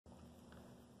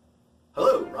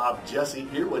Hello, Rob Jessee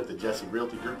here with the Jessee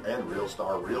Realty Group and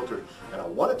RealStar Realtor, and I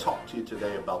want to talk to you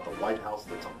today about the White House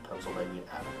that's on Pennsylvania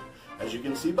Avenue. As you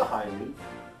can see behind me,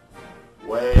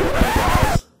 way back,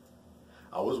 guys,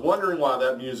 I was wondering why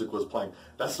that music was playing.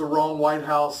 That's the wrong White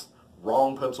House,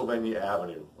 wrong Pennsylvania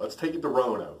Avenue. Let's take it to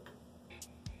Roanoke.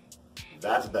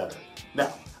 That's better.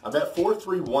 Now, I'm at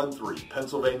 4313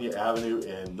 Pennsylvania Avenue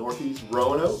in Northeast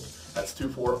Roanoke. That's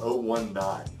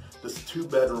 24019. This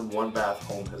 2-bedroom, 1-bath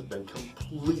home has been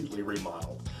completely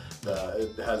remodeled.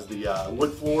 It has the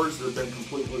wood floors that have been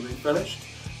completely refinished,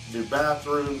 new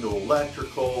bathroom, new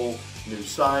electrical, new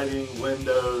siding,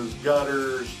 windows,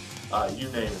 gutters, you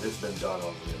name it, it's been done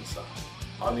on the inside.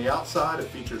 On the outside, it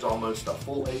features almost a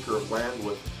full acre of land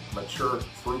with mature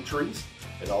fruit trees.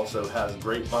 It also has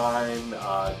grapevine,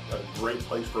 a great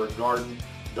place for a garden,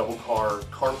 double car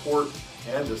carport,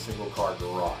 and a single car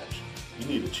garage. You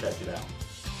need to check it out.